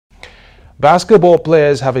Basketball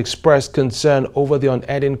players have expressed concern over the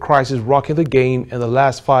unending crisis rocking the game in the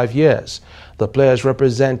last 5 years. The players'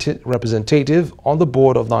 representative on the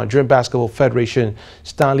board of Nigerian Basketball Federation,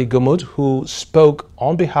 Stanley Gumud, who spoke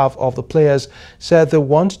on behalf of the players, said they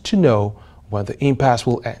want to know when the impasse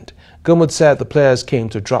will end. Gumud said the players came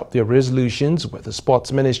to drop their resolutions with the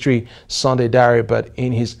Sports Ministry Sunday diary, but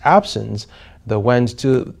in his absence, they went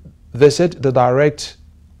to visit the director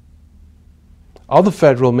of the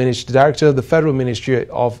Federal Ministry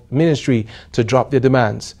to drop their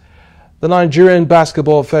demands. The Nigerian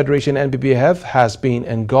Basketball Federation (NBBF) has been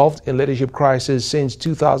engulfed in leadership crisis since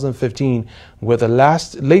 2015, with the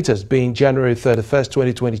latest being January 31st,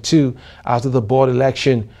 2022, after the board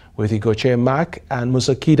election, with Igoche Mack and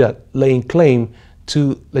Musa Kida laying claim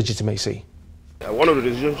to legitimacy. One of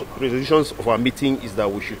the resolutions of our meeting is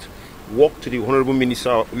that we should walk to the Honorable Minister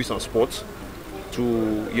of Youth and Sports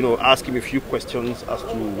to, ask him a few questions as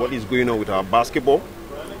to what is going on with our basketball.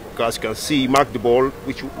 Because you can see, mark the ball,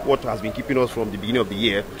 what has been keeping us from the beginning of the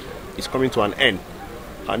year, is coming to an end.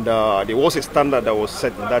 And there was a standard that was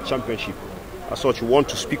set in that championship. As such, we want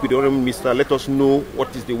to speak with the Honorable Minister, let us know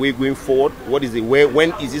what is the way going forward, what is the way,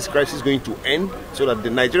 when is this crisis going to end, so that the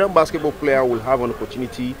Nigerian basketball player will have an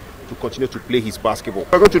opportunity to continue to play his basketball.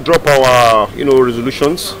 We're going to drop our,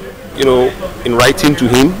 resolutions, in writing to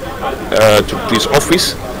him, to his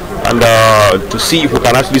office, and to see if we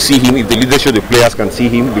can actually see him, if the leadership of the players can see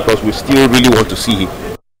him, because we still really want to see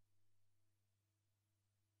him.